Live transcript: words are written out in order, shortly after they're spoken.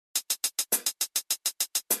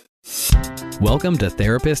Welcome to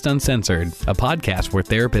Therapist Uncensored, a podcast where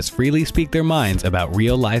therapists freely speak their minds about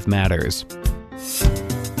real-life matters.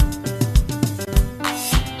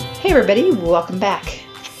 Hey everybody, welcome back.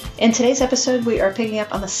 In today's episode, we are picking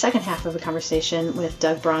up on the second half of a conversation with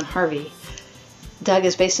Doug Braun-Harvey. Doug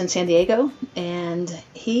is based in San Diego, and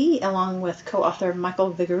he, along with co-author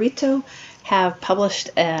Michael Vigorito, have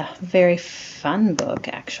published a very fun book,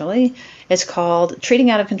 actually. It's called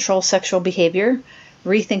Treating Out of Control Sexual Behavior,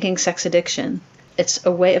 Rethinking Sex Addiction. It's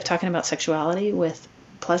a way of talking about sexuality with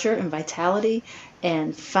pleasure and vitality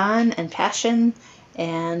and fun and passion.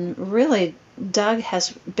 And really, Doug has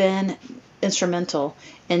been instrumental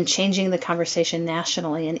in changing the conversation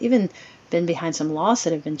nationally and even been behind some laws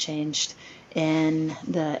that have been changed in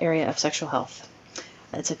the area of sexual health.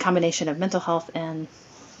 It's a combination of mental health and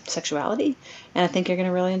sexuality, and I think you're going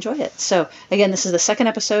to really enjoy it. So again, this is the second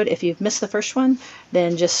episode. If you've missed the first one,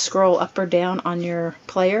 then just scroll up or down on your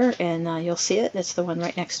player and you'll see it. It's the one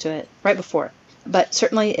right next to it, right before it. But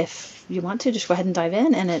certainly if you want to, just go ahead and dive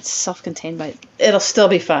in, and it's self-contained, but it'll still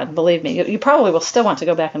be fun, believe me. You probably will still want to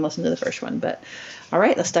go back and listen to the first one, but all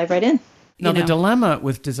right, let's dive right in. Now, the dilemma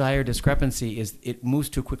with desire discrepancy is it moves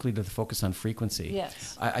too quickly to the focus on frequency.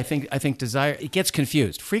 Yes. I think desire, it gets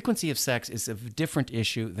confused. Frequency of sex is a different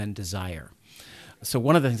issue than desire. So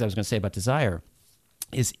one of the things I was going to say about desire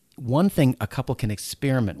is one thing a couple can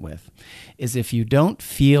experiment with is if you don't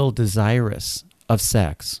feel desirous of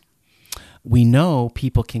sex, we know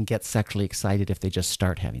people can get sexually excited if they just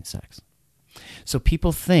start having sex. So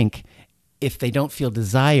people think if they don't feel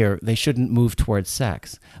desire, they shouldn't move towards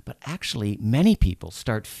sex. But actually, many people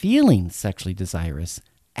start feeling sexually desirous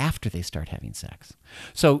after they start having sex.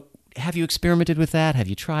 So have you experimented with that? Have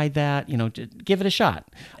you tried that? Give it a shot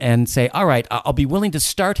and say, all right, I'll be willing to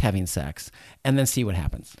start having sex and then see what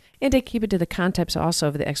happens. And to keep it to the context also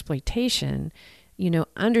of the exploitation,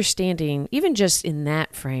 understanding, even just in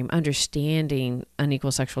that frame, understanding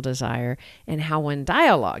unequal sexual desire and how one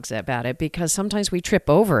dialogues about it, because sometimes we trip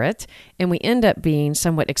over it and we end up being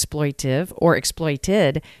somewhat exploitive or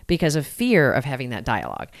exploited because of fear of having that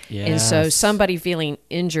dialogue. Yes. And so somebody feeling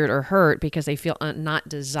injured or hurt because they feel not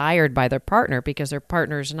desired by their partner because their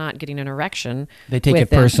partner's not getting an erection. They take with it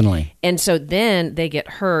them. personally. And so then they get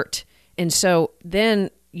hurt. And so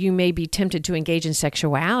then you may be tempted to engage in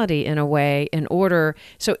sexuality in a way in order.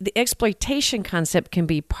 So the exploitation concept can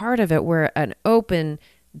be part of it, where an open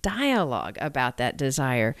dialogue about that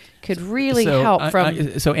desire could really help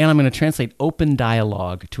from... So, Anne, I'm going to translate open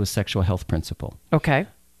dialogue to a sexual health principle. Okay.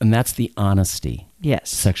 And that's the honesty. Yes.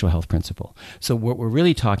 Sexual health principle. So what we're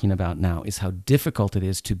really talking about now is how difficult it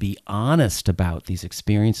is to be honest about these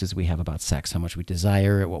experiences we have about sex, how much we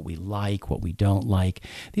desire it, what we like, what we don't like.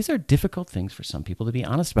 These are difficult things for some people to be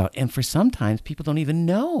honest about. And for sometimes people don't even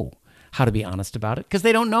know how to be honest about it because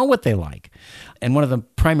they don't know what they like. And one of the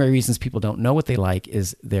primary reasons people don't know what they like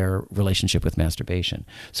is their relationship with masturbation.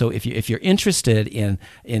 So if you're interested in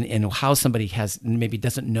how somebody maybe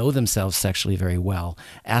doesn't know themselves sexually very well,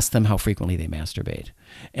 ask them how frequently they masturbate.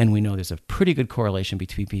 And we know there's a pretty good correlation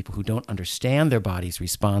between people who don't understand their body's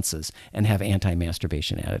responses and have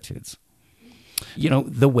anti-masturbation attitudes.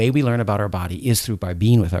 The way we learn about our body is through by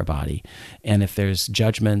being with our body. And if there's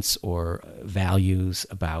judgments or values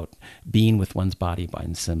about being with one's body by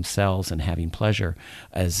themselves and having pleasure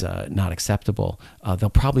as not acceptable, they'll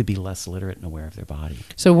probably be less literate and aware of their body.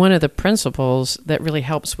 So one of the principles that really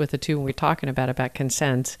helps with the two when we're talking about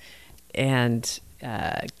consent and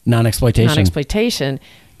non-exploitation,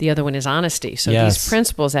 the other one is honesty. So yes. These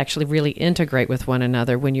principles actually really integrate with one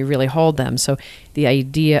another when you really hold them. So the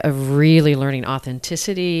idea of really learning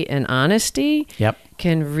authenticity and honesty yep.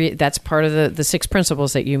 that's part of the 6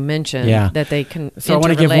 principles that you mentioned that they can So I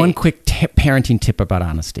want to give one quick parenting tip about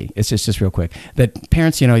honesty. It's just real quick. That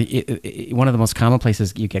parents, one of the most common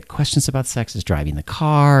places you get questions about sex is driving the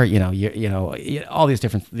car, all these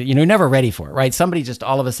different, you're never ready for it, right? Somebody just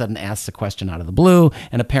all of a sudden asks a question out of the blue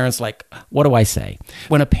and a parent's like, what do I say?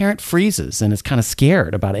 When a parent freezes and is kind of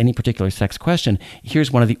scared about any particular sex question,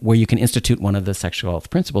 here's where you can institute one of the sexual health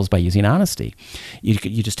principles by using honesty.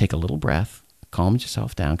 You just take a little breath, calm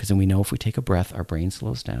yourself down, because then we know if we take a breath, our brain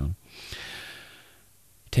slows down.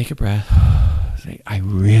 Take a breath. Say, I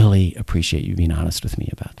really appreciate you being honest with me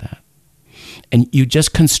about that. And you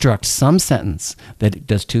just construct some sentence that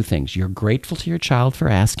does 2 things. You're grateful to your child for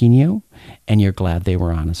asking you, and you're glad they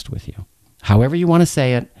were honest with you. However you want to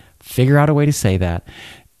say it, figure out a way to say that.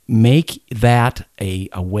 Make that a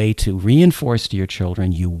way to reinforce to your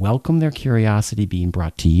children you welcome their curiosity being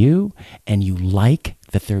brought to you, and you like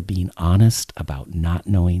that they're being honest about not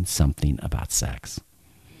knowing something about sex.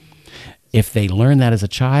 If they learn that as a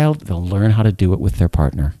child, they'll learn how to do it with their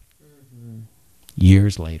partner.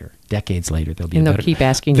 years later, decades later, they'll keep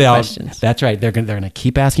asking you questions. That's right. They're going to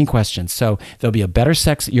keep asking questions. So there'll be a better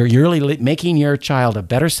sex. You're really making your child a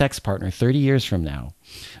better sex partner 30 years from now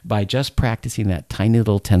by just practicing that tiny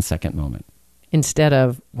little 10-second moment. Instead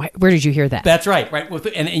of, where did you hear that? That's right.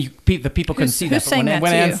 The people couldn't see that. But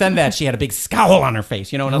when Anne said that, she had a big scowl on her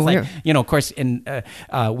face. And I was like, of course,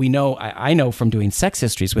 I know from doing sex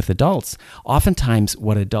histories with adults, oftentimes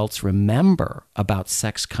what adults remember about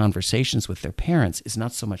sex conversations with their parents is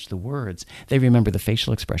not so much the words. They remember the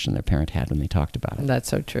facial expression their parent had when they talked about it. That's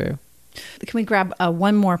so true. Can we grab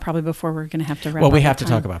one more probably before we're going to have to wrap up? Well, we have to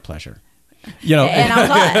talk about pleasure. And I'm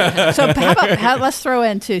glad. So let's throw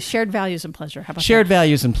into shared values and pleasure. How about shared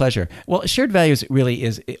values and pleasure? Well, shared values really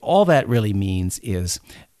is, all that really means is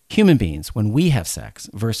human beings, when we have sex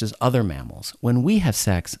versus other mammals, when we have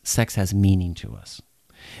sex, sex has meaning to us.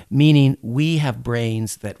 Meaning we have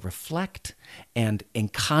brains that reflect and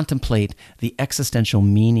contemplate the existential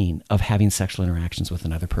meaning of having sexual interactions with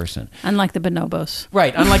another person. Unlike the bonobos.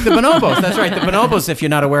 Right, unlike the bonobos. That's right. The bonobos, if you're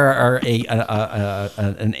not aware, are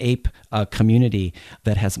an ape community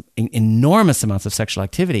that has enormous amounts of sexual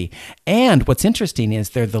activity. And what's interesting is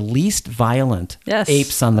they're the least violent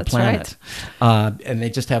apes on the planet. Right. And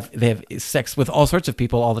they have sex with all sorts of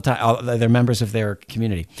people all the time. They're members of their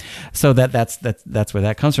community. So that's where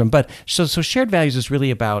that comes from. But so shared values is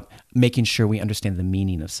really about making sure we understand the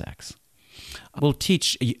meaning of sex. We'll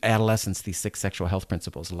teach adolescents these 6 sexual health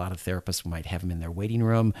principles. A lot of therapists might have them in their waiting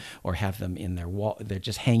room or have them in their wall. They're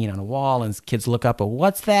just hanging on a wall, and kids look up,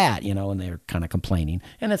 what's that? And they're kind of complaining.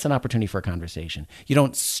 And it's an opportunity for a conversation. You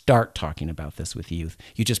don't start talking about this with youth.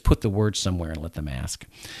 You just put the words somewhere and let them ask.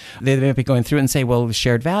 They may be going through it and say, well,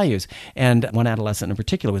 shared values. And one adolescent in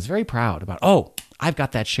particular was very proud about, I've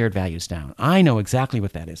got that shared values down. I know exactly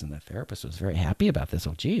what that is. And the therapist was very happy about this.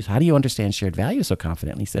 Oh, geez, how do you understand shared values so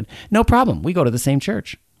confidently? He said, no problem. We go to the same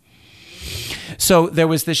church. So there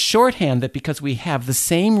was this shorthand that because we have the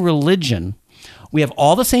same religion, we have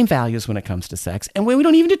all the same values when it comes to sex, and we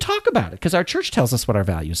don't even need to talk about it because our church tells us what our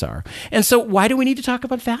values are. And so why do we need to talk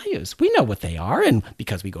about values? We know what they are, and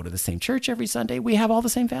because we go to the same church every Sunday, we have all the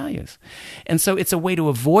same values. And so it's a way to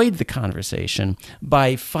avoid the conversation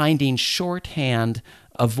by finding shorthand,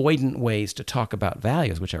 avoidant ways to talk about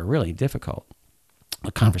values, which are really difficult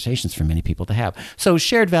conversations for many people to have. So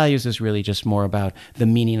shared values is really just more about the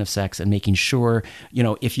meaning of sex and making sure,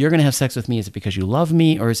 if you're going to have sex with me, is it because you love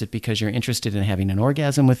me, or is it because you're interested in having an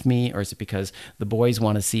orgasm with me, or is it because the boys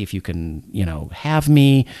want to see if you can, have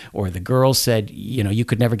me, or the girls said, you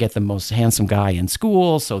could never get the most handsome guy in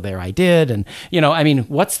school, so there I did. And,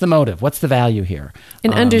 what's the motive? What's the value here?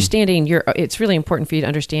 And understanding it's really important for you to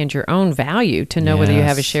understand your own value, to know whether you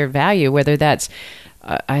have a shared value, whether that's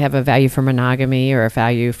I have a value for monogamy, or a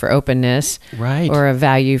value for openness, right, or a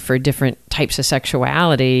value for different types of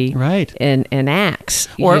sexuality, right, and acts,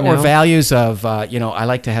 or values of I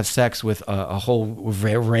like to have sex with a whole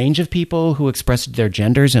range of people who express their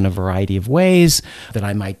genders in a variety of ways. That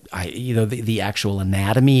the actual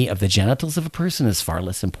anatomy of the genitals of a person is far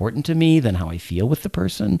less important to me than how I feel with the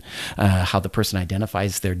person. How the person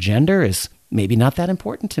identifies their gender is maybe not that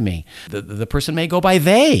important to me. The person may go by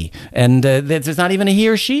they, and there's not even a he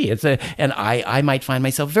or she. And I might find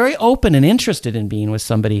myself very open and interested in being with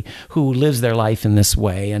somebody who lives their life in this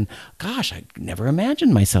way. And gosh, I never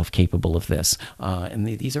imagined myself capable of this. And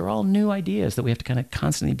these are all new ideas that we have to kind of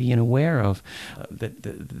constantly be aware of. That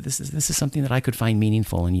this is something that I could find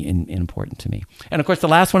meaningful and important to me. And of course, the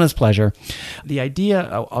last one is pleasure. The idea,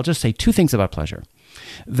 I'll just say 2 things about pleasure.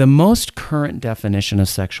 The most current definition of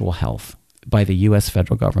sexual health by the U.S.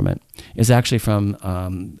 federal government is actually from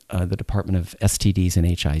the Department of STDs and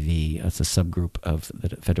HIV. It's a subgroup of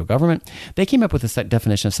the federal government. They came up with a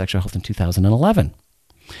definition of sexual health in 2011.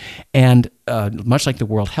 And much like the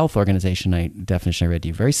World Health Organization definition I read to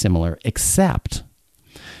you, very similar, except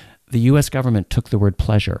the U.S. government took the word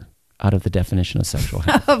pleasure out of the definition of sexual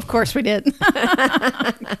health. Of course we did.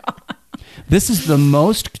 This is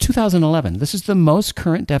 2011, this is the most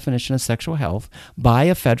current definition of sexual health by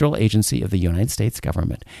a federal agency of the United States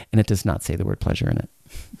government, and it does not say the word pleasure in it.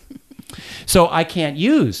 So I can't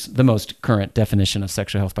use the most current definition of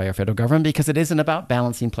sexual health by our federal government because it isn't about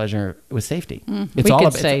balancing pleasure with safety. We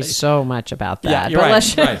could say so much about that. Yeah, you're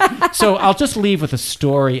right. So I'll just leave with a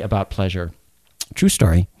story about pleasure. True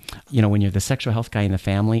story. When you're the sexual health guy in the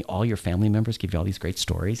family, all your family members give you all these great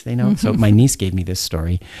stories they know. Mm-hmm. So my niece gave me this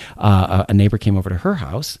story. A neighbor came over to her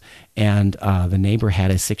house, and the neighbor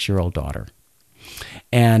had a 6-year-old daughter.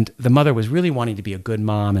 And the mother was really wanting to be a good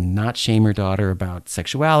mom and not shame her daughter about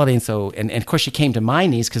sexuality. And so, and of course she came to my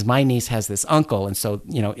niece because my niece has this uncle. And so,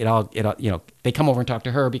 they come over and talk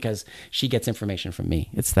to her because she gets information from me.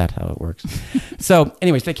 It's that how it works. So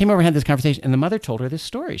anyways, they came over and had this conversation, and the mother told her this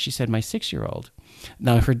story. She said, my 6-year-old,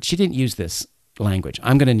 now she didn't use this language.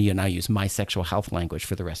 I'm going to now use my sexual health language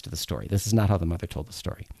for the rest of the story. This is not how the mother told the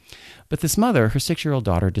story. But this mother, her 6-year-old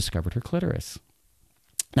daughter, discovered her clitoris.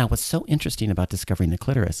 Now, what's so interesting about discovering the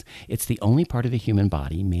clitoris, it's the only part of the human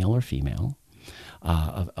body, male or female,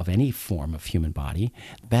 of any form of human body,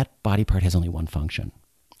 that body part has only one function,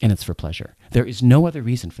 and it's for pleasure. There is no other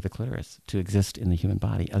reason for the clitoris to exist in the human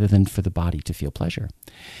body other than for the body to feel pleasure.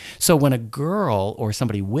 So when a girl or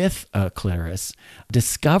somebody with a clitoris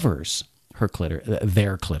discovers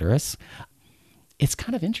their clitoris, it's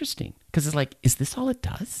kind of interesting because it's like, is this all it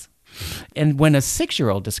does? And when a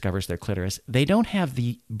 6-year-old discovers their clitoris, they don't have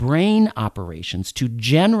the brain operations to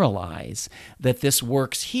generalize that this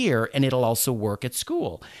works here and it'll also work at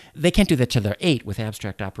school. They can't do that till they're 8 with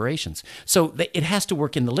abstract operations. So it has to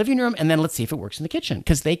work in the living room, and then let's see if it works in the kitchen,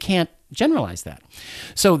 because they can't generalize that.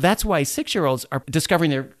 So that's why 6-year-olds are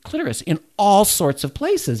discovering their clitoris in all sorts of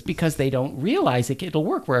places, because they don't realize it'll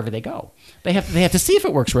work wherever they go. They have to see if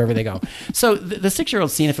it works wherever they go. So the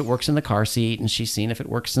 6-year-old's seen if it works in the car seat, and she's seen if it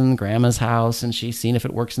works in grandma's house, and she's seen if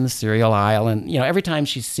it works in the cereal aisle. And every time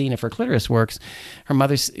she's seen if her clitoris works, her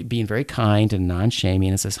mother's being very kind and non-shaming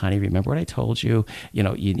and says, honey, remember what I told you? You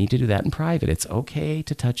need to do that in private. It's okay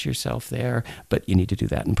to touch yourself there, but you need to do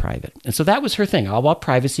that in private. And so that was her thing, all about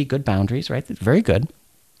privacy, good boundaries, right? Very good.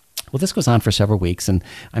 Well, this goes on for several weeks, and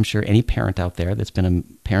I'm sure any parent out there that's been a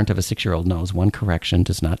parent of a 6-year-old knows one correction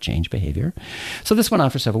does not change behavior. So this went on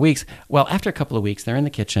for several weeks. Well, after a couple of weeks, they're in the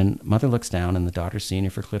kitchen. Mother looks down, and the daughter's seeing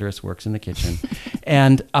if her clitoris works in the kitchen.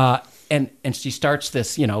 and she starts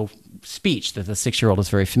this, speech that the 6-year-old is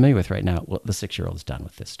very familiar with right now. Well, the 6-year-old is done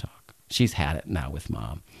with this talk. She's had it now with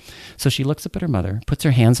mom. So she looks up at her mother, puts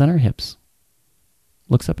her hands on her hips,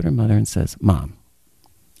 looks up at her mother and says, Mom,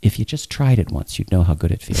 if you just tried it once, you'd know how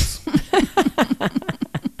good it feels.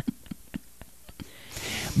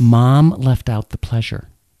 Mom left out the pleasure.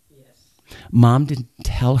 Yes. Mom didn't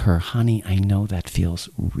tell her, honey, I know that feels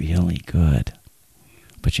really good,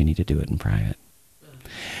 but you need to do it in private.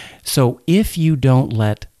 So if you don't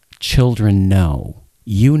let children know,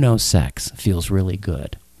 sex feels really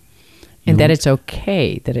good. And that it's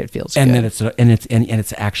okay that it feels and good. That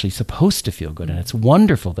it's actually supposed to feel good, and it's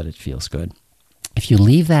wonderful that it feels good. If you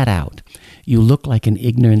leave that out, you look like an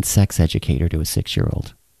ignorant sex educator to a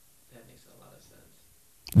 6-year-old. That makes a lot of sense.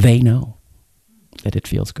 They know that it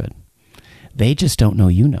feels good. They just don't know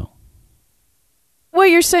you know. Well,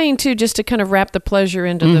 you're saying, too, just to kind of wrap the pleasure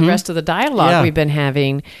into the rest of the dialogue we've been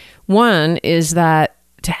having, one is that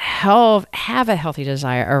to have a healthy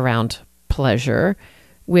desire around pleasure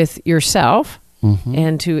with yourself,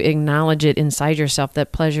 and to acknowledge it inside yourself,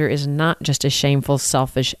 that pleasure is not just a shameful,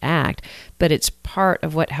 selfish act, but it's part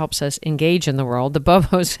of what helps us engage in the world. The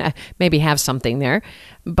Bobos maybe have something there,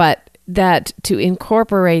 but that to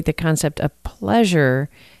incorporate the concept of pleasure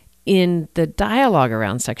in the dialogue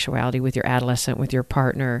around sexuality with your adolescent, with your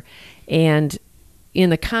partner, and in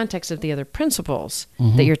the context of the other principles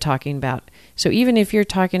that you're talking about. So even if you're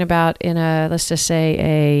talking about in let's just say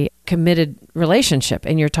a committed relationship,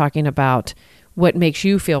 and you're talking about what makes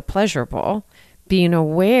you feel pleasurable, being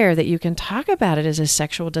aware that you can talk about it as a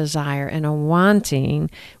sexual desire and a wanting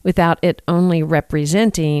without it only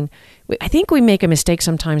representing. I think we make a mistake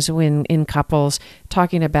sometimes when in couples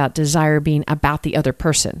talking about desire being about the other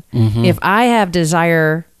person. If I have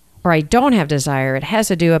desire or I don't have desire, it has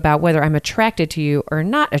to do about whether I'm attracted to you or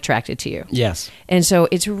not attracted to you. Yes. And so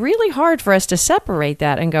it's really hard for us to separate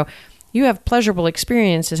that and go, you have pleasurable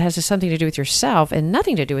experiences, has something to do with yourself and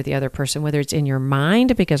nothing to do with the other person, whether it's in your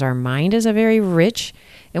mind, because our mind is a very rich,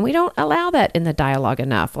 and we don't allow that in the dialogue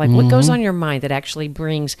enough. Like what goes on your mind that actually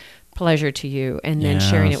brings pleasure to you, and then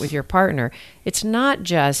sharing it with your partner. It's not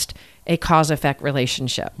just a cause-effect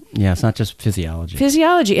relationship. Yeah, it's not just physiology.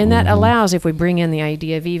 And that allows, if we bring in the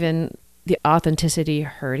idea of even the authenticity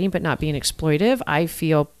hurting but not being exploitive, I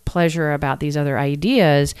feel pleasure about these other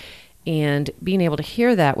ideas, and being able to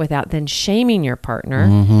hear that without then shaming your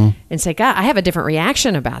partner and say, God, I have a different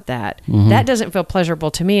reaction about that. That doesn't feel pleasurable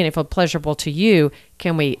to me, and it feels pleasurable to you.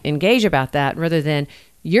 Can we engage about that rather than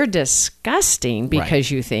you're disgusting because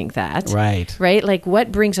you think that. Right. Right? Like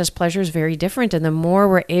what brings us pleasure is very different. And the more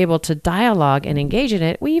we're able to dialogue and engage in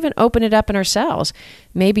it, we even open it up in ourselves.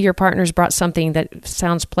 Maybe your partner's brought something that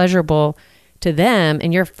sounds pleasurable to them,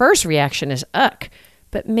 and your first reaction is, ugh.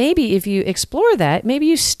 But maybe if you explore that, maybe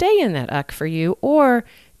you stay in that uck for you, or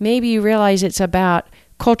maybe you realize it's about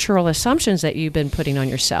cultural assumptions that you've been putting on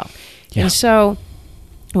yourself. Yeah. And so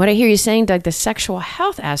what I hear you saying, Doug, the sexual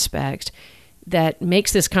health aspect that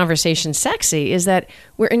makes this conversation sexy is that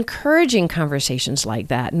we're encouraging conversations like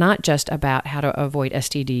that, not just about how to avoid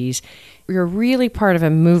STDs. We're really part of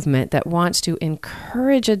a movement that wants to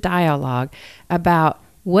encourage a dialogue about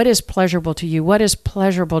what is pleasurable to you, what is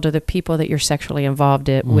pleasurable to the people that you're sexually involved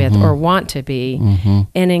with or want to be,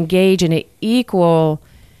 and engage in an equal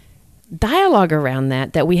dialogue around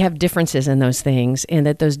that we have differences in those things and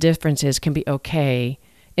that those differences can be okay.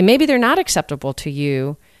 And maybe they're not acceptable to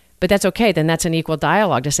you, but that's okay. Then that's an equal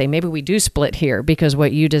dialogue to say, maybe we do split here because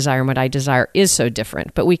what you desire and what I desire is so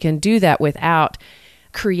different. But we can do that without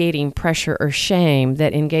creating pressure or shame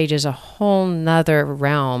that engages a whole nother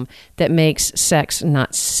realm that makes sex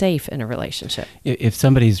not safe in a relationship. If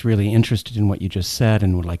somebody's really interested in what you just said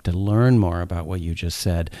and would like to learn more about what you just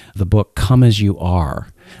said, the book Come As You Are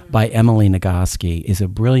by Emily Nagoski is a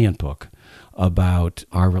brilliant book about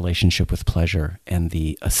our relationship with pleasure and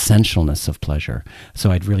the essentialness of pleasure.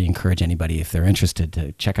 So I'd really encourage anybody, if they're interested,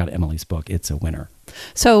 to check out Emily's book. It's a winner.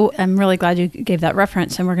 So I'm really glad you gave that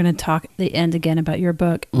reference, and we're going to talk at the end again about your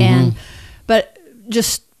book. But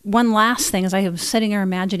just one last thing, as I was sitting here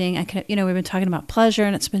imagining, we've been talking about pleasure,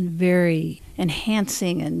 and it's been very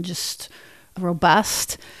enhancing and just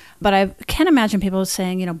robust. But I can imagine people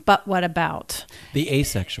saying, but what about the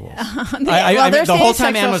asexuals? The whole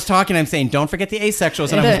time Ann was talking, I'm saying, don't forget the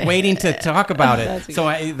asexuals, and I was waiting to talk about it. So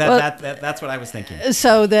that's what I was thinking.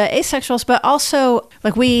 So the asexuals, but also,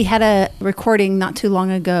 like, we had a recording not too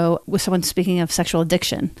long ago with someone speaking of sexual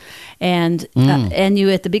addiction, and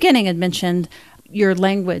you at the beginning had mentioned your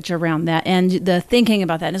language around that and the thinking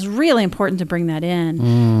about that. And it's really important to bring that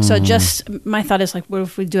in. So just my thought is, like, what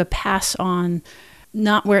if we do a pass on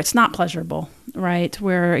not where it's not pleasurable, right?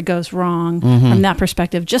 Where it goes wrong from that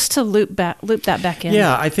perspective, just to loop that back in.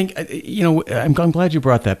 Yeah, I think, I'm glad you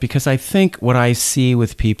brought that, because I think what I see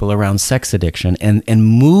with people around sex addiction and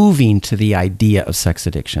moving to the idea of sex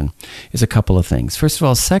addiction is a couple of things. First of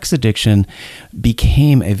all, sex addiction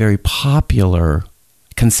became a very popular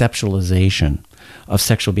conceptualization of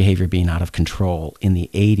sexual behavior being out of control in the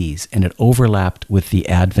 80s, and it overlapped with the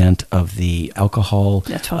advent of the alcohol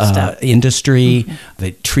industry.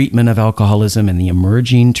 The treatment of alcoholism and the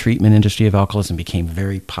emerging treatment industry of alcoholism became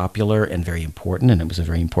very popular and very important, and it was a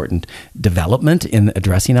very important development in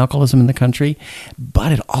addressing alcoholism in the country.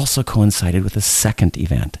 But it also coincided with a second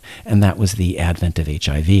event, and that was the advent of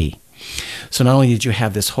HIV. So not only did you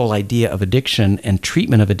have this whole idea of addiction and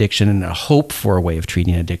treatment of addiction and a hope for a way of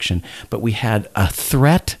treating addiction, but we had a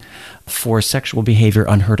threat for sexual behavior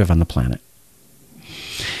unheard of on the planet.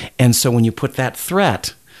 And so when you put that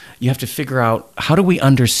threat, you have to figure out, how do we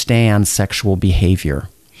understand sexual behavior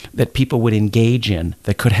that people would engage in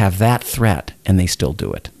that could have that threat and they still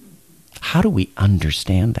do it? How do we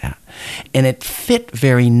understand that? And it fit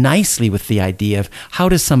very nicely with the idea of, how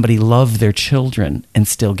does somebody love their children and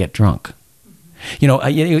still get drunk?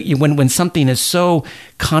 When something is so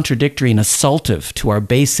contradictory and assaultive to our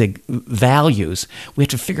basic values, we have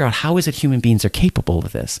to figure out, how is it human beings are capable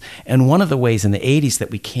of this? And one of the ways in the 80s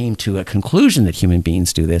that we came to a conclusion that human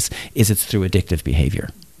beings do this is it's through addictive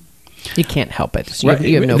behavior. You can't help it. You have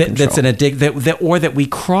no control. That's an or that we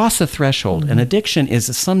cross a threshold. An addiction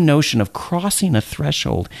is some notion of crossing a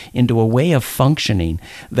threshold into a way of functioning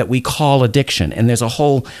that we call addiction. And there's a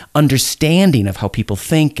whole understanding of how people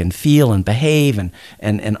think and feel and behave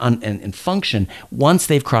and function once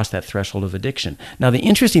they've crossed that threshold of addiction. Now, the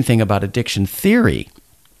interesting thing about addiction theory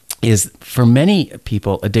is, for many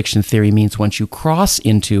people, addiction theory means once you cross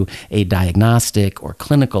into a diagnostic or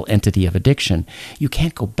clinical entity of addiction, you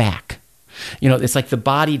can't go back. It's like the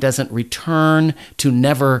body doesn't return to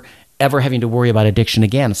never ever having to worry about addiction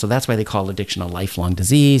again. So that's why they call addiction a lifelong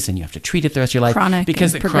disease, and you have to treat it the rest of your life. Chronic,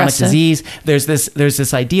 because the chronic disease, there's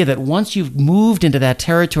this idea that once you've moved into that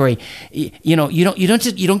territory, you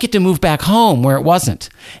don't get to move back home where it wasn't.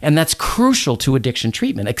 And that's crucial to addiction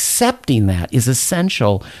treatment. Accepting that is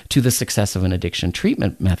essential to the success of an addiction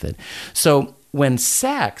treatment method. So when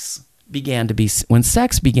sex began to be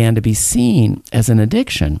seen as an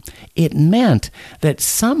addiction, it meant that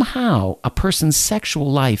somehow a person's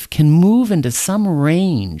sexual life can move into some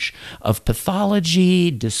range of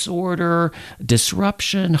pathology, disorder,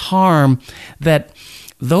 disruption, harm, that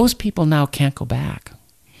those people now can't go back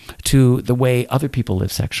to the way other people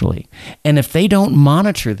live sexually. And if they don't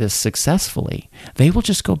monitor this successfully, they will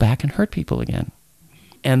just go back and hurt people again.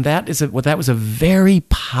 And that was a very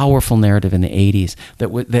powerful narrative in the 80s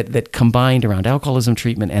that combined around alcoholism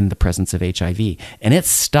treatment and the presence of HIV. And it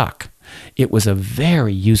stuck. it was a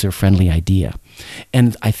very user-friendly idea.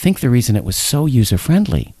 And I think the reason it was so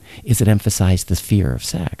user-friendly is it emphasized the fear of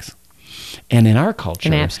sex. And in our culture...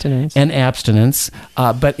 And abstinence.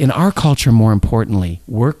 But in our culture, more importantly,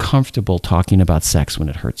 we're comfortable talking about sex when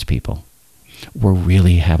it hurts people. We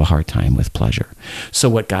really have a hard time with pleasure. So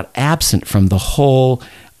what got absent from the whole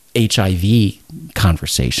HIV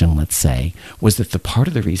conversation, let's say, was that the part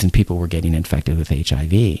of the reason people were getting infected with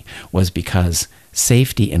HIV was because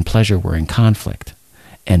safety and pleasure were in conflict.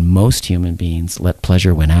 And most human beings let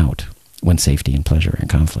pleasure win out when safety and pleasure are in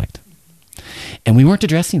conflict. And we weren't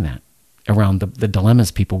addressing that around the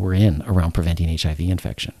dilemmas people were in around preventing HIV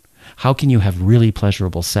infection. How can you have really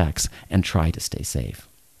pleasurable sex and try to stay safe?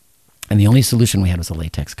 And the only solution we had was a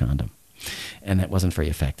latex condom. And that wasn't very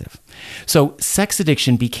effective. So sex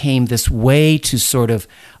addiction became this way to sort of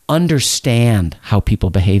understand how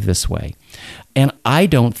people behave this way. And I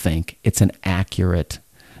don't think it's an accurate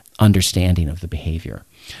understanding of the behavior.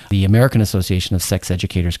 The American Association of Sex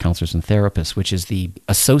Educators, Counselors, and Therapists, which is the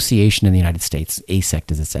association in the United States,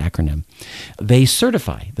 ASECT is its acronym, they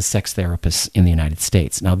certify the sex therapists in the United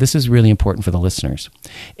States. Now, this is really important for the listeners.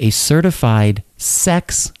 A certified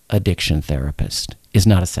sex addiction therapist is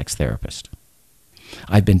not a sex therapist.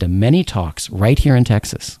 I've been to many talks right here in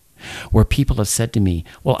Texas where people have said to me,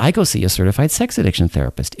 well, I go see a certified sex addiction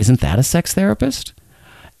therapist. Isn't that a sex therapist?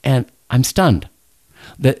 And I'm stunned.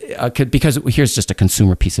 Because here's just a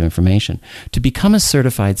consumer piece of information. To become a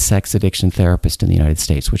certified sex addiction therapist in the United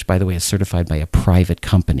States, which, by the way, is certified by a private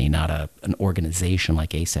company, not an organization like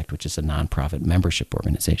ASECT, which is a nonprofit membership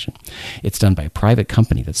organization. It's done by a private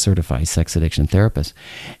company that certifies sex addiction therapists.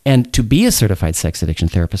 And to be a certified sex addiction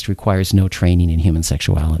therapist requires no training in human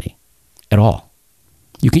sexuality at all.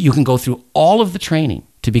 You can go through all of the training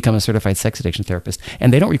to become a certified sex addiction therapist,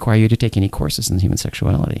 and they don't require you to take any courses in human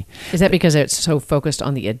sexuality. Is that because it's so focused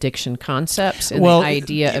on the addiction concepts and the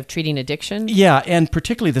idea of treating addiction? Yeah, and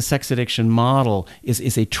particularly the sex addiction model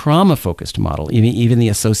is a trauma-focused model. Even the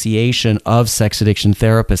Association of Sex Addiction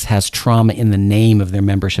Therapists has trauma in the name of their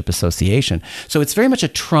membership association. So it's very much a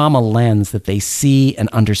trauma lens that they see and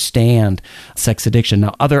understand sex addiction.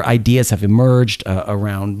 Now, other ideas have emerged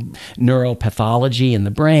around neuropathology in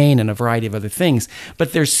the brain and a variety of other things,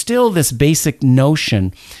 but there's still this basic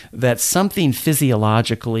notion that something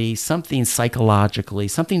physiologically, something psychologically,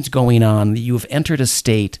 something's going on. You've entered a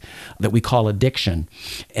state that we call addiction,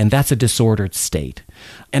 and that's a disordered state.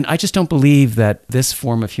 And I just don't believe that this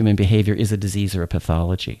form of human behavior is a disease or a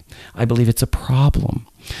pathology. I believe it's a problem.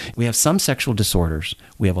 We have some sexual disorders.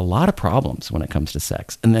 We have a lot of problems when it comes to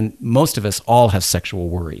sex. And then most of us all have sexual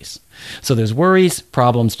worries. So there's worries,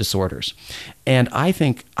 problems, disorders. And I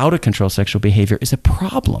think out-of-control sexual behavior is a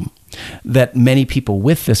problem that many people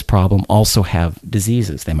with this problem also have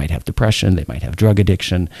diseases. They might have depression, they might have drug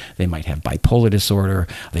addiction, they might have bipolar disorder,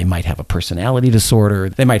 they might have a personality disorder,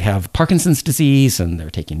 they might have Parkinson's disease and they're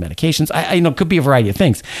taking medications. It could be a variety of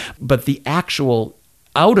things. But the actual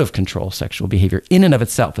out-of-control sexual behavior in and of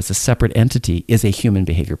itself as a separate entity is a human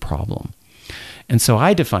behavior problem. And so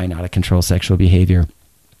I define out-of-control sexual behavior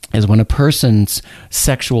as when a person's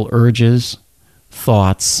sexual urges,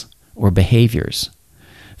 thoughts, or behaviors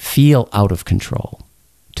feel out of control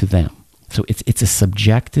to them. So it's a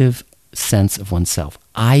subjective sense of oneself.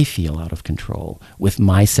 I feel out of control with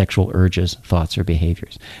my sexual urges, thoughts, or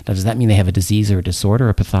behaviors. Now, does that mean they have a disease or a disorder or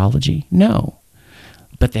a pathology? No.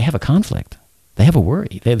 But they have a conflict. They have a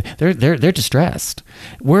worry. They're distressed.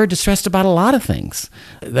 We're distressed about a lot of things.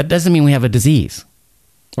 That doesn't mean we have a disease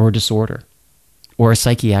or a disorder or a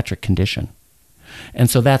psychiatric condition. And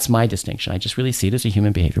so that's my distinction. I just really see it as a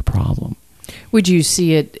human behavior problem. Would you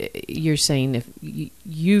see it, you're saying, if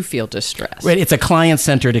you feel distressed? Right, it's a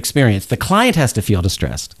client-centered experience. The client has to feel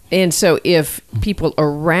distressed. And so if people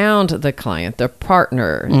around the client, the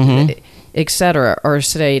partner, et cetera, are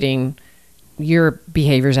stating, your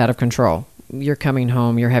behavior's out of control, you're coming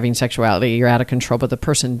home, you're having sexuality, you're out of control, but the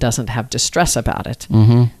person doesn't have distress about it.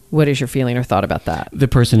 What is your feeling or thought about that? The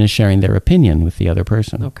person is sharing their opinion with the other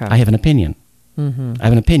person. Okay. I have an opinion. I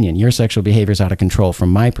have an opinion. Your sexual behavior is out of control from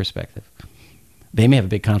my perspective. They may have a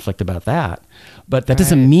big conflict about that, but that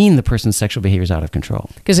doesn't mean the person's sexual behavior is out of control.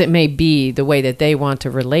 Because it may be the way that they want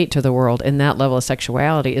to relate to the world, and that level of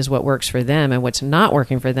sexuality is what works for them, and what's not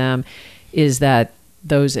working for them is that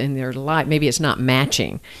those in their life, maybe it's not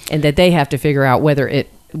matching, and that they have to figure out whether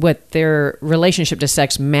what their relationship to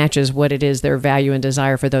sex matches what it is their value and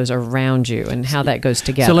desire for those around you, and how that goes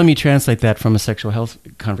together. So let me translate that from a sexual health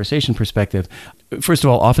conversation perspective. First of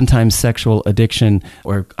all, oftentimes sexual addiction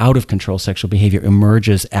or out of control sexual behavior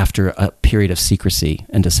emerges after a period of secrecy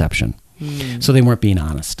and deception. So they weren't being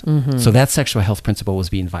honest. So that sexual health principle was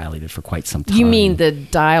being violated for quite some time. You mean the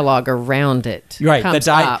dialogue around it right? comes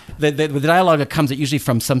up. up. The dialogue that comes usually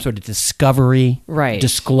from some sort of discovery, Right.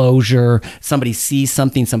 disclosure. Somebody sees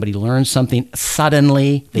something, somebody learns something.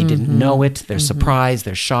 Suddenly, they didn't know it. They're surprised,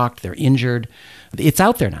 they're shocked, they're injured. It's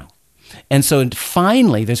out there now. And so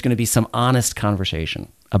finally, there's going to be some honest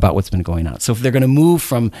conversation about what's been going on. So if they're going to move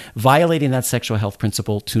from violating that sexual health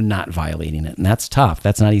principle to not violating it, and that's tough,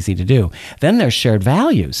 that's not easy to do, then there's shared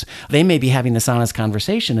values. They may be having this honest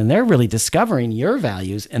conversation, and they're really discovering your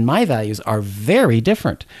values and my values are very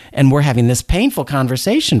different. And we're having this painful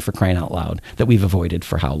conversation, for crying out loud, that we've avoided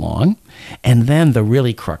for how long? And then the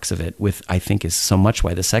really crux of it, with I think is so much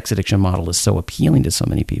why the sex addiction model is so appealing to so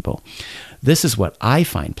many people. This is what I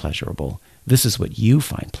find pleasurable. This is what you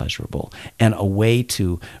find pleasurable. And a way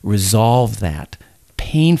to resolve that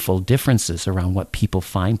painful differences around what people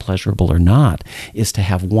find pleasurable or not is to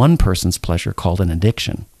have one person's pleasure called an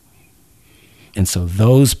addiction. And so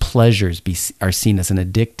those pleasures are seen as an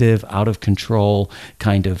addictive, out of control,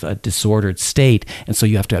 kind of a disordered state. And so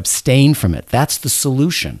you have to abstain from it. That's the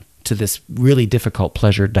solution to this really difficult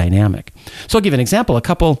pleasure dynamic. So I'll give an example. A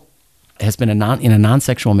couple has been in a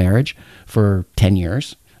non-sexual marriage for 10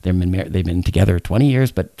 years. They've been together 20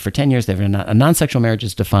 years, but for 10 years, a non-sexual marriage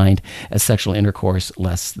is defined as sexual intercourse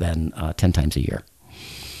less than 10 times a year.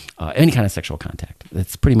 Any kind of sexual contact.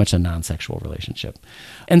 It's pretty much a non-sexual relationship.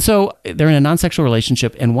 And so they're in a non-sexual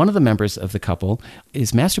relationship, and one of the members of the couple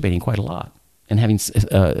is masturbating quite a lot and having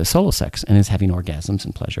solo sex and is having orgasms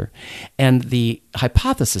and pleasure. And the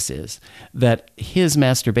hypothesis is that his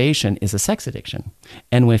masturbation is a sex addiction.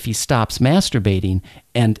 And if he stops masturbating,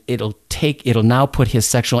 and it'll now put his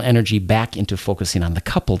sexual energy back into focusing on the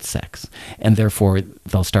coupled sex, and therefore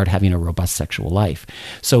they'll start having a robust sexual life.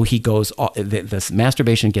 So he goes, this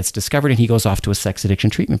masturbation gets discovered, and he goes off to a sex addiction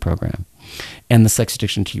treatment program. And the sex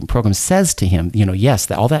addiction treatment program says to him,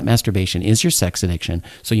 yes, all that masturbation is your sex addiction,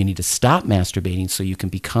 so you need to stop masturbating so you can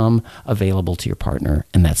become available to your partner,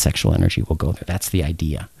 and that sexual energy will go there. That's the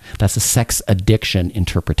idea. That's a sex addiction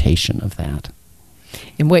interpretation of that.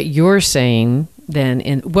 And what you're saying then,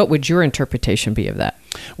 and what would your interpretation be of that?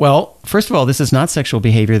 Well, first of all, this is not sexual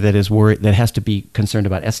behavior that has to be concerned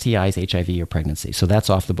about STIs, HIV, or pregnancy. So that's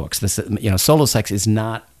off the books. This, solo sex is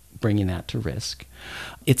not bringing that to risk.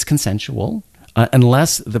 It's consensual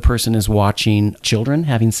unless the person is watching children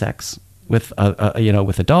having sex with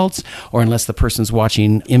adults, or unless the person's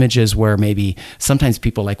watching images where maybe sometimes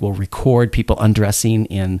people will record people undressing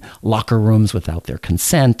in locker rooms without their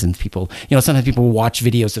consent, and people, sometimes people watch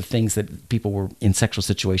videos of things that people were in sexual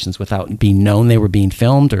situations without being known they were being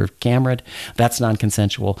filmed or cameraed. That's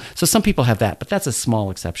non-consensual. So some people have that, but that's a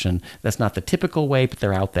small exception. That's not the typical way, but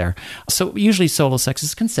they're out there. So usually solo sex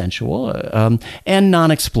is consensual and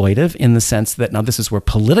non-exploitive in the sense that, now this is where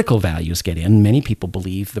political values get in. Many people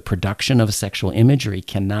believe the production of sexual imagery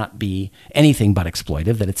cannot be anything but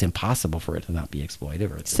exploitive, that it's impossible for it to not be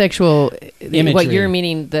exploitive. Or sexual imagery. What you're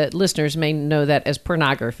meaning, the listeners may know that as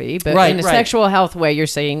pornography, but in a right. sexual health way, you're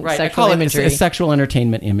saying sexual imagery. It's sexual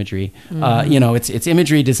entertainment imagery. It's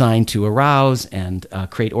imagery designed to arouse and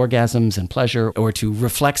create orgasms and pleasure, or to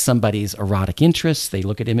reflect somebody's erotic interests. They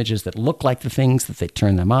look at images that look like the things that they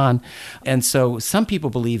turn them on. And so some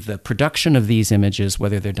people believe the production of these images,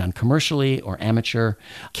 whether they're done commercially or amateur,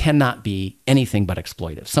 cannot be anything but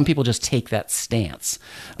exploitive. Some people just take that stance.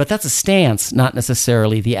 But that's a stance, not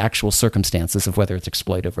necessarily the actual circumstances of whether it's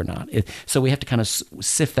exploitive or not. So we have to kind of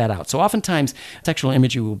sift that out. So oftentimes, sexual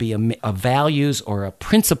imagery will be a values or a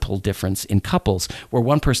principle difference in couples, where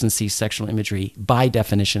one person sees sexual imagery by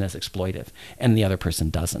definition as exploitive and the other person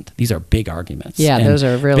doesn't. These are big arguments. Yeah, those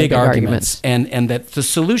are really big arguments. And that the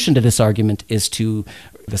solution to this argument is to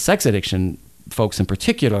the sex addiction folks in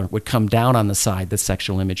particular would come down on the side that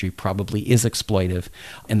sexual imagery probably is exploitive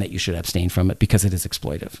and that you should abstain from it because it is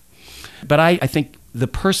exploitive. But I think the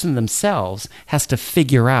person themselves has to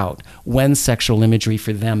figure out when sexual imagery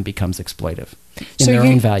for them becomes exploitive in their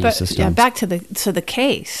own value systems. Yeah, back to the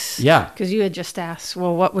case. Yeah, because you had just asked,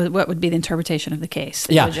 well, what would be the interpretation of the case?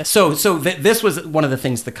 This was one of the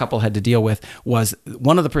things the couple had to deal with. Was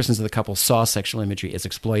one of the persons of the couple saw sexual imagery as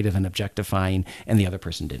exploitive and objectifying, and the other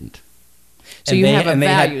person didn't. So you have a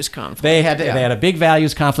values conflict. They had a big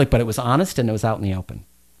values conflict, but it was honest and it was out in the open.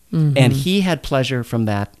 Mm-hmm. And he had pleasure from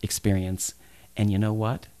that experience. And you know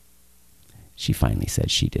what? She finally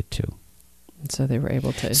said she did too. So they were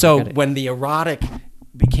able to. So when the erotic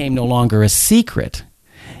became no longer a secret,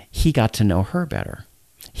 he got to know her better.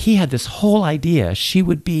 He had this whole idea she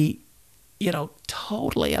would be,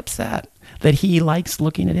 totally upset that he likes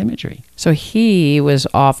looking at imagery. So he was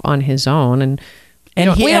off on his own and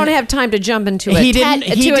And we don't have time to jump into an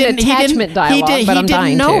attachment dialogue, but I'm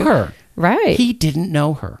dying to. He didn't know her. Right. He didn't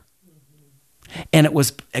know her. And it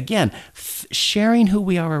was, again, sharing who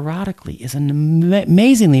we are erotically is an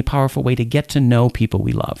amazingly powerful way to get to know people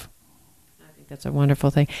we love. I think that's a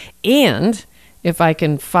wonderful thing. And if I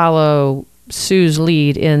can follow Sue's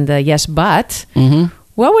lead in the yes, but,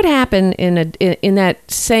 what would happen in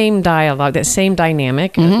that same dialogue, that same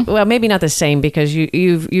dynamic? Well, maybe not the same, because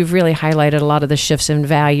you've really highlighted a lot of the shifts in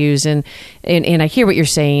values, and I hear what you're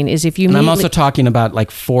saying is if you. And I'm also talking about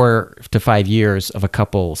like 4 to 5 years of a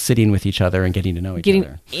couple sitting with each other and getting to know each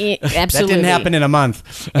other. Absolutely, that didn't happen in a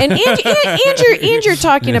month. And you're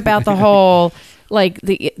talking about the whole. Like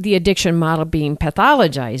the addiction model being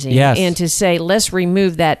pathologizing, yes. And to say, let's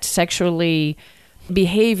remove that sexually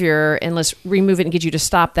behavior and let's remove it and get you to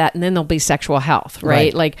stop that, and then there'll be sexual health,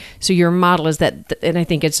 right? Like, so your model is that, and I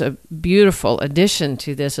think it's a beautiful addition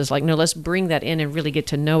to this, is like, no, let's bring that in and really get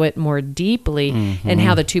to know it more deeply and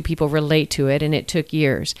how the two people relate to it. And it took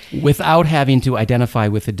years. Without having to identify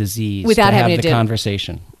with the disease, without having to have the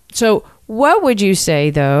conversation. So what would you say,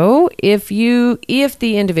 though, if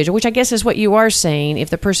the individual, which I guess is what you are saying, if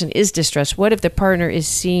the person is distressed, what if the partner is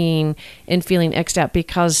seeing and feeling X'd out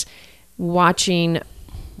because watching,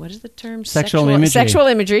 what is the term? Sexual imagery. Sexual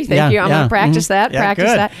imagery. Thank you. I'm going to practice that.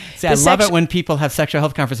 That. See, I love it when people have sexual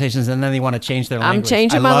health conversations and then they want to change their language. I'm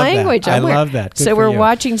changing my language. I love that. Good so for we're you.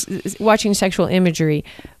 watching sexual imagery,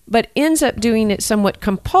 but ends up doing it somewhat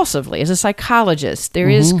compulsively. As a psychologist, there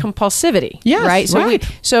is compulsivity. Yes, right.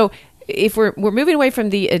 So if we're moving away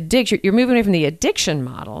from the addiction, you're moving away from the addiction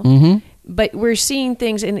model. But we're seeing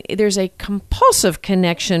things, and there's a compulsive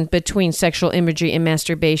connection between sexual imagery and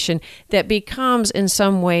masturbation that becomes, in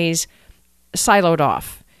some ways, siloed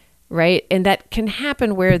off, right? And that can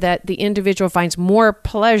happen where that the individual finds more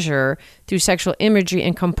pleasure through sexual imagery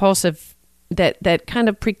and compulsive, that kind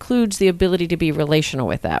of precludes the ability to be relational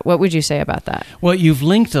with that. What would you say about that? Well, you've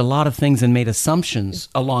linked a lot of things and made assumptions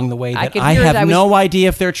along the way that I have no idea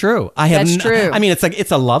if they're true. That's true. I mean,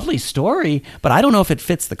 it's a lovely story, but I don't know if it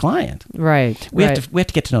fits the client. Right. We have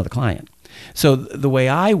to get to know the client. So the way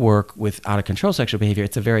I work with out-of-control sexual behavior,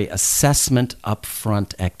 it's a very assessment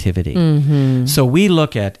upfront activity. So we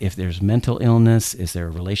look at if there's mental illness, is there a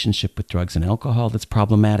relationship with drugs and alcohol that's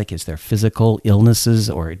problematic? Is there physical illnesses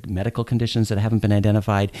or medical conditions that haven't been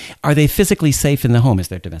identified? Are they physically safe in the home? Is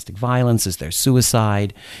there domestic violence? Is there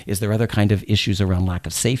suicide? Is there other kind of issues around lack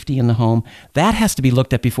of safety in the home? That has to be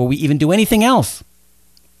looked at before we even do anything else.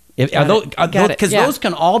 Because those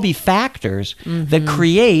can all be factors that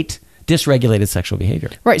create dysregulated sexual behavior.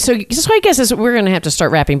 Right. So I guess we're going to have to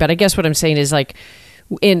start wrapping, but I guess what I'm saying is like,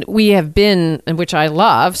 and we have been, which I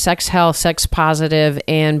love, sex health, sex positive,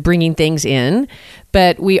 and bringing things in,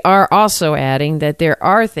 but we are also adding that there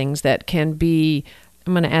are things that can be,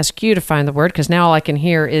 I'm going to ask you to find the word, because now all I can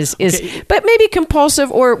hear is but maybe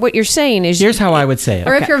compulsive, or what you're saying is... Here's how I would say it.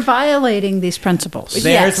 Or if you're violating these principles.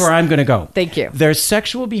 There's where I'm going to go. Thank you. There's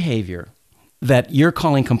sexual behavior that you're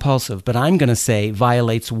calling compulsive, but I'm going to say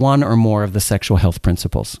violates one or more of the sexual health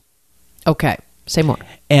principles. Okay. Say more.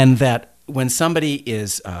 And that when somebody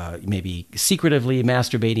is maybe secretively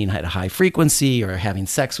masturbating at a high frequency, or having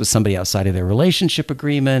sex with somebody outside of their relationship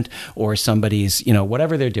agreement, or somebody's,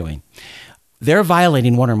 whatever they're doing, they're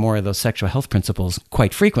violating one or more of those sexual health principles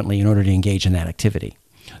quite frequently in order to engage in that activity.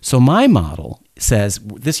 So my model says,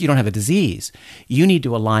 you don't have a disease. You need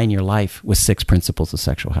to align your life with 6 principles of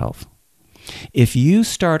sexual health. If you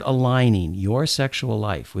start aligning your sexual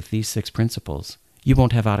life with these 6 principles, you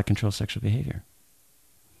won't have out-of-control sexual behavior.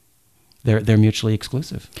 They're mutually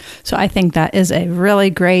exclusive. So I think that is a really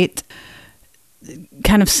great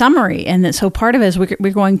kind of summary. And that, so part of it is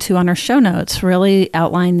we're going to, on our show notes, really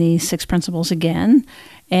outline these 6 principles again.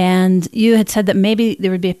 And you had said that maybe there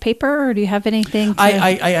would be a paper, or do you have anything?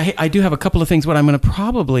 I do have a couple of things. What I'm going to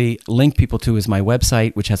probably link people to is my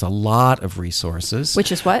website, which has a lot of resources. Which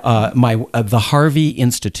is what? The Harvey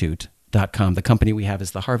Institute.com. The company we have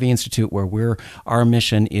is the Harvey Institute, where our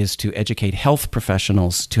mission is to educate health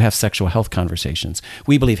professionals to have sexual health conversations.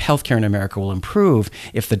 We believe healthcare in America will improve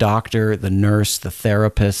if the doctor, the nurse, the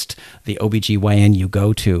therapist, the OBGYN you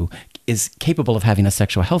go to is capable of having a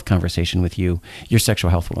sexual health conversation with you. Your sexual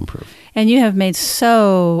health will improve. And you have made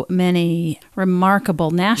so many remarkable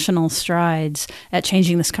national strides at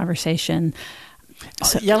changing this conversation.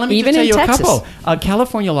 So, let me just tell you a couple.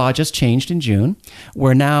 California law just changed in June,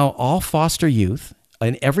 where now all foster youth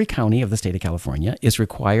in every county of the state of California is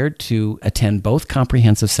required to attend both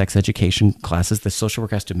comprehensive sex education classes. The social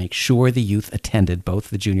worker has to make sure the youth attended both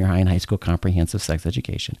the junior high and high school comprehensive sex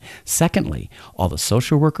education. Secondly, all the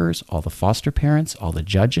social workers, all the foster parents, all the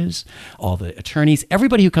judges, all the attorneys,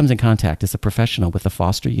 everybody who comes in contact as a professional with the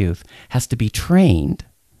foster youth has to be trained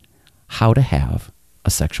how to have a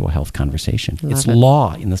sexual health conversation. It's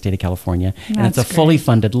law in the state of California, and it's a fully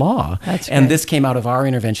funded law. And this came out of our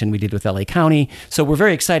intervention we did with LA County. So we're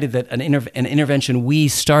very excited that an intervention we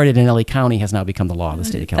started in LA County has now become the law of the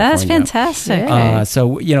state of California. That's fantastic.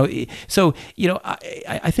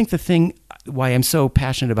 I think the thing why I'm so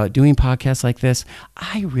passionate about doing podcasts like this,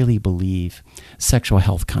 I really believe sexual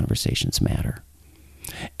health conversations matter.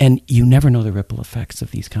 And you never know the ripple effects of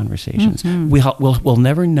these conversations. We'll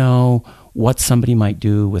never know what somebody might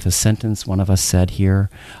do with a sentence one of us said here,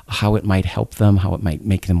 how it might help them, how it might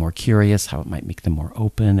make them more curious, how it might make them more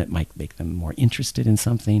open, it might make them more interested in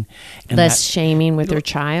something. And less shaming with their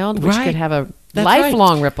child, which could have a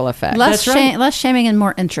lifelong ripple effect. Less shaming and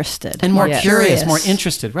more interested. And more curious, more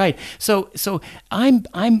interested, right. So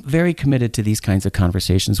I'm very committed to these kinds of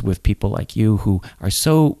conversations with people like you who are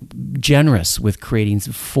so generous with creating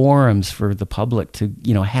forums for the public to,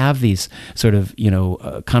 have these sort of,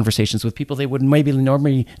 conversations with people they would maybe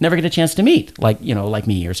normally never get a chance to meet, like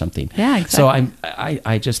me or something. Yeah, exactly. So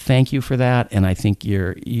I just thank you for that, and I think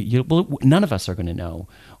none of us are going to know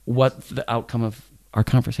what the outcome of our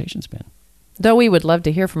conversation's been. Though we would love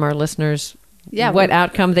to hear from our listeners what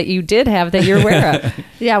outcome that you did have that you're aware of.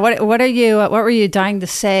 What were you dying to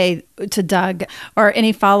say to Doug, or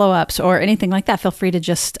any follow-ups or anything like that? Feel free to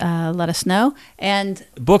just let us know. And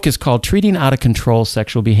the book is called Treating Out of Control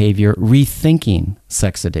Sexual Behavior, Rethinking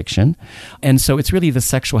Sex Addiction. And so it's really the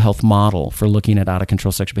sexual health model for looking at out of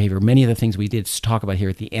control sexual behavior. Many of the things we did talk about here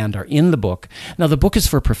at the end are in the book. Now, the book is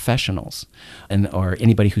for professionals or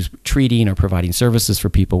anybody who's treating or providing services for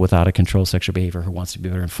people with out of control sexual behavior who wants to be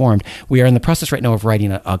better informed. We are in the process right now of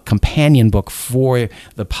writing a companion book for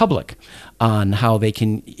the public on how they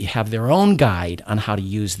can have their own guide on how to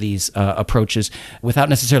use these approaches without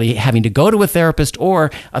necessarily having to go to a therapist, or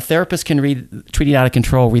a therapist can read Treating Out of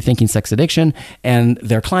Control, Rethinking Sex Addiction, and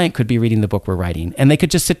their client could be reading the book we're writing, and they could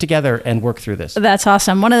just sit together and work through this. That's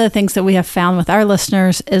awesome. One of the things that we have found with our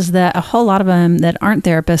listeners is that a whole lot of them that aren't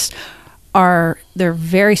therapists they're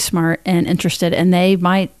very smart and interested, and they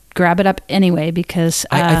might grab it up anyway because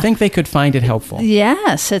I think they could find it helpful.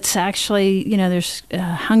 Yes, it's actually, there's a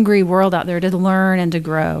hungry world out there to learn and to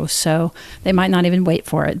grow, so they might not even wait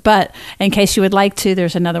for it. But in case you would like to,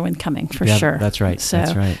 there's another one coming for sure. That's right.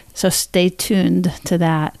 So stay tuned to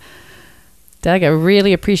that. Doug, I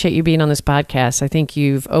really appreciate you being on this podcast. I think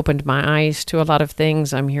you've opened my eyes to a lot of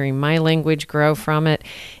things. I'm hearing my language grow from it.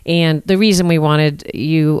 And the reason we wanted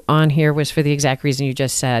you on here was for the exact reason you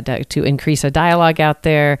just said, to increase a dialogue out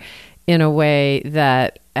there in a way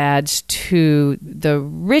that adds to the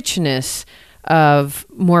richness of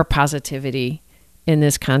more positivity in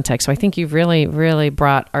this context. So I think you've really, really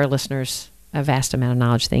brought our listeners a vast amount of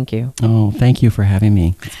knowledge. Thank you. Oh, thank you for having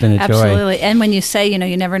me. It's been a joy. Absolutely. And when you say,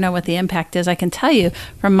 you never know what the impact is, I can tell you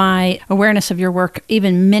from my awareness of your work,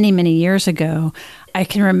 even many, many years ago, I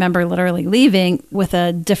can remember literally leaving with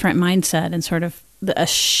a different mindset and sort of a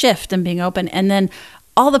shift and being open. And then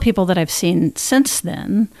all the people that I've seen since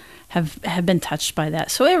then have been touched by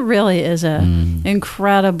that. So it really is a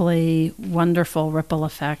incredibly wonderful ripple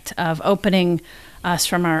effect of opening us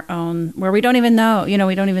from our own, where we don't even know,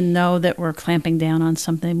 we don't even know that we're clamping down on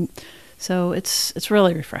something. So it's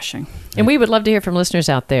really refreshing. And we would love to hear from listeners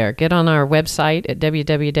out there. Get on our website at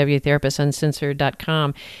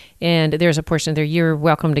www.therapistuncensored.com. And there's a portion there. You're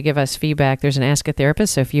welcome to give us feedback. There's an Ask a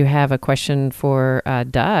Therapist. So if you have a question for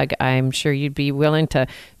Doug, I'm sure you'd be willing to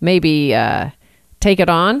maybe take it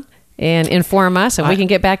on and inform us, and we can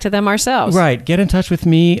get back to them ourselves. Right. Get in touch with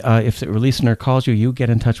me. If a listener calls you, you get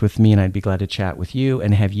in touch with me, and I'd be glad to chat with you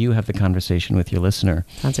and have you have the conversation with your listener.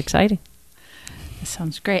 Sounds exciting. That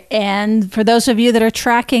sounds great. And for those of you that are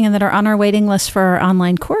tracking and that are on our waiting list for our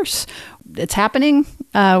online course, it's happening.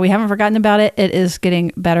 We haven't forgotten about it. It is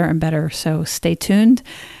getting better and better, so stay tuned.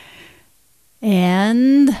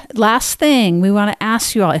 And last thing, we want to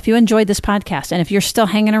ask you all, if you enjoyed this podcast and if you're still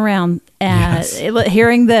hanging around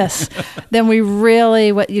hearing this, then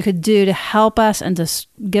what you could do to help us and to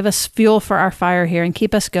give us fuel for our fire here and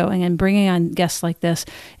keep us going and bringing on guests like this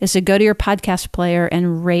is to go to your podcast player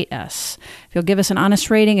and rate us. If you'll give us an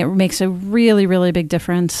honest rating, it makes a really, really big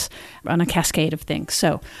difference on a cascade of things.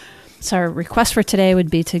 So our request for today would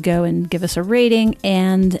be to go and give us a rating.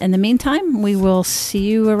 And in the meantime, we will see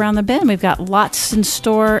you around the bend. We've got lots in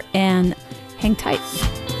store, and hang tight.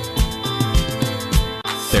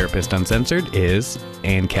 Therapist Uncensored is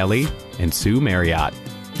Ann Kelly and Sue Marriott.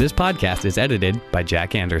 This podcast is edited by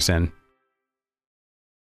Jack Anderson.